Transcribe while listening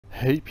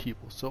Hey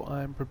people, so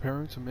I'm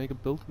preparing to make a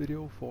build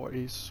video for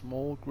a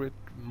small grid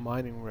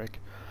mining rig,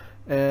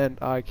 and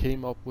I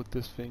came up with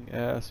this thing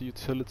as a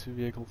utility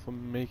vehicle for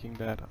making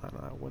that, and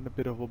I went a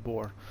bit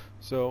overboard.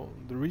 So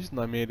the reason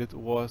I made it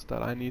was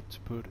that I need to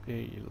put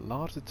a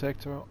large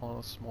detector on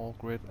a small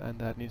grid, and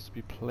that needs to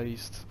be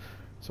placed.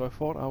 So I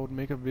thought I would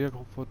make a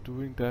vehicle for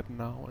doing that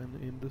now and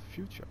in the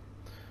future.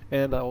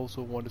 And I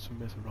also wanted to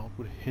mess around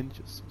with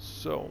hinges.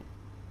 So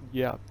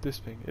yeah, this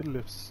thing, it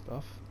lifts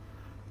stuff.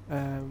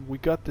 We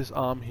got this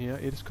arm here.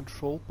 It is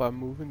controlled by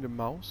moving the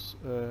mouse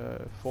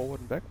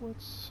forward and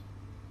backwards,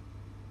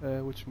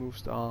 which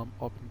moves the arm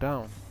up and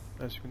down.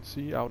 As you can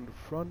see out in the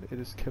front, it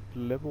is kept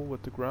level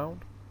with the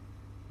ground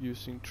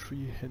using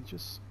 3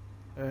 hinges.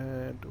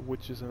 And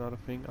which is another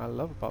thing I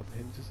love about the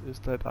hinges, is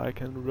that I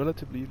can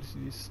relatively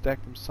easily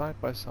stack them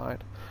side by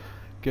side,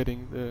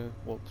 getting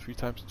well, 3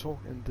 times the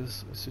torque in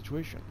this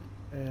situation.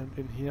 And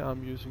in here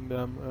I'm using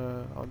them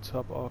on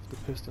top of the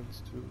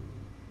pistons to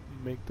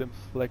make them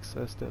flex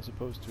as they're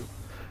supposed to,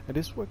 and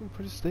it's working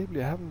pretty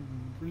stably. I haven't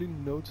really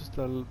noticed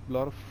a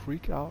lot of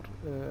freak out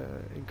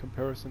in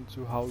comparison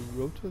to how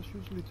rotors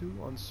usually do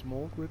on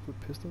small grid with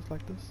pistons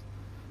like this.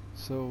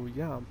 So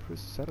yeah, I'm pretty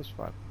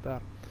satisfied with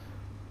that.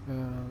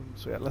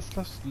 So yeah, let's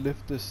just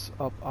lift this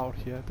up out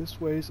here.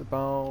 This weighs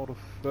about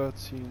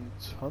 13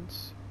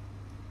 tons,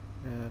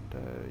 and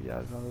yeah,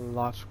 it's a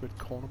large grid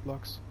corner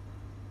blocks.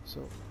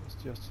 So let's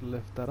just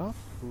lift that up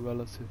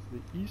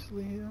relatively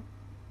easily here.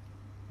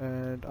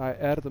 And I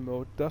added the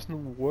mode.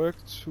 Doesn't work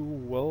too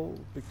well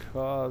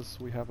because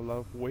we have a lot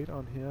of weight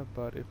on here,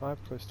 but if I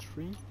press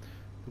 3,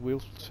 the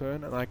wheels will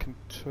turn, and I can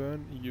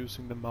turn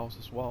using the mouse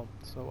as well.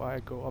 So I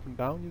go up and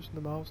down using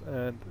the mouse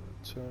and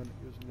turn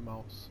using the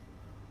mouse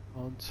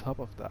on top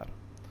of that.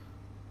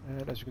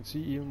 And as you can see,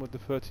 even with the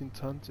 13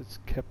 tons, it's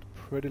kept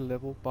pretty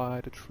level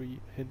by the 3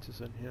 hinges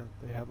in here.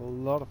 They have a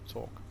lot of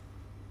torque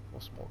for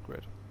small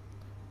grid,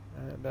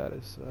 and that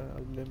is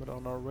a limit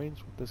on our range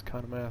with this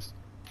kind of mass.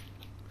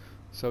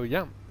 So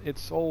yeah,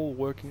 it's all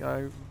working.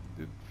 I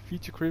did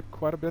feature creep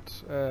quite a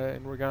bit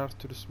in regards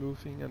to the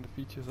smoothing and the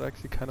features. I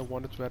actually kind of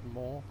wanted to add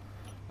more.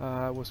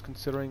 I was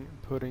considering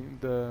putting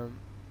the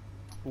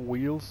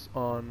wheels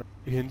on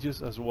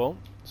hinges as well,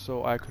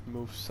 so I could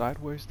move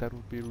sideways. That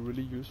would be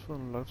really useful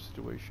in a lot of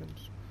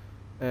situations.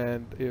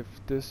 And if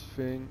this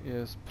thing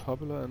is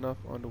popular enough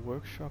on the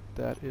workshop,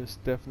 that is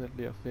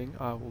definitely a thing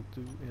I will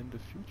do in the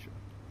future.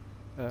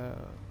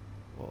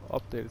 Well,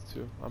 update it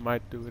too. I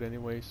might do it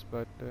anyways,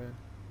 but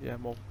yeah,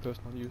 more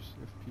personal use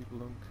if people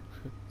don't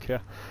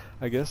care,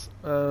 I guess.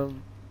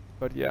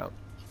 But yeah,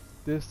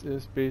 this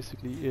is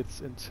basically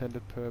its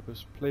intended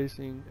purpose: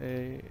 placing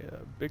a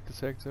big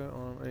detector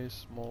on a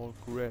small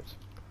grid.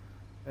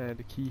 And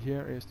the key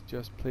here is to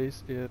just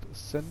place it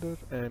centered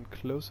and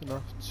close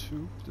enough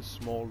to the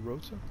small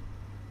rotor,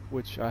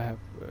 which I have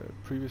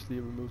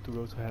previously removed the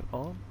rotor head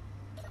on.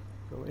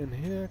 Go in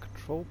here,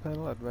 control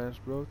panel,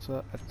 advanced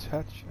rotor,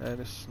 attach, and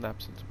it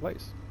snaps into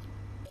place.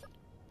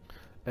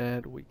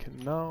 And we can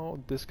now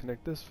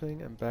disconnect this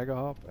thing and back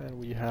up, and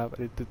we have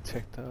a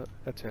detector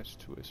attached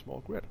to a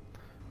small grid.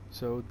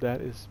 So that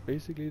is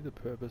basically the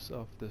purpose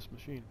of this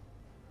machine.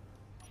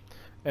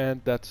 And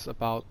that's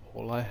about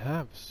all I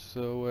have.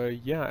 So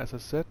yeah, as I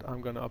said,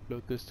 I'm gonna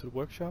upload this to the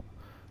workshop.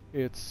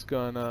 It's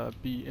gonna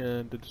be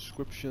in the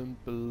description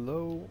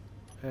below,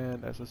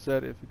 and as I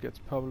said, if it gets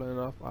popular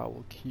enough, I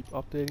will keep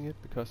updating it,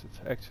 because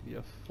it's actually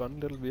a fun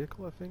little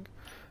vehicle, I think.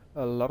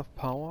 A lot of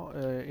power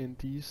in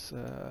these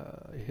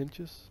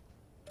hinges.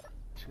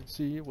 As you can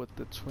see with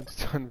the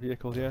 20-ton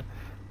vehicle here,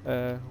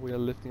 we are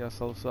lifting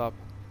ourselves up.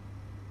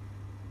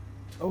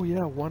 Oh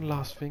yeah, one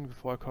last thing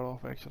before I cut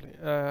off actually.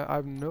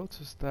 I've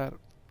noticed that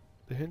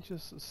the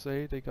hinges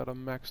say they got a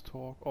max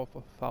torque of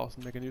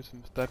 1000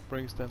 meganewtons. That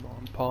brings them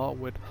on par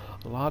with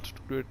large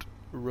grid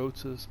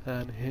rotors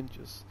and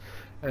hinges.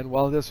 And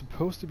while they're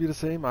supposed to be the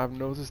same, I've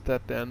noticed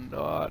that they're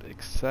not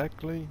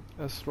exactly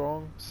as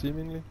strong,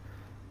 seemingly.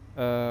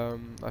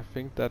 I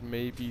think that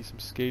may be some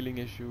scaling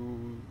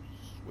issues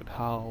with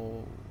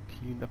how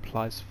Keen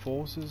applies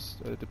forces,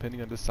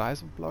 depending on the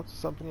size of blocks or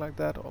something like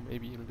that, or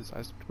maybe even the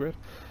size of the grid.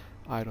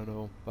 I don't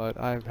know, but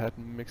I've had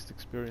mixed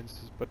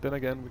experiences. But then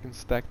again, we can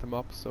stack them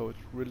up, so it's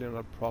really not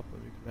a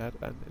problem. You can add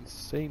an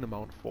insane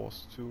amount of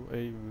force to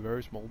a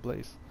very small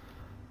blaze.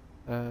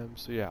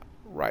 So yeah,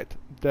 right,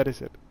 that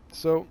is it.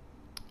 So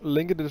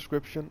link in the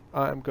description.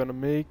 I'm gonna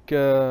make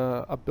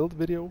a build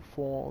video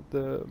for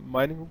the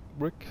mining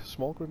rig,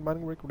 small grid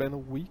mining rig, within a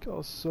week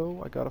or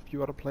so. I got a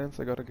few other plans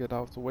I gotta get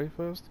out of the way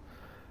first.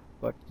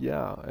 But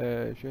yeah,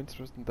 if you're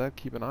interested in that,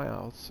 keep an eye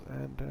out.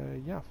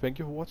 And yeah, thank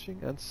you for watching,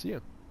 and see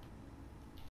you.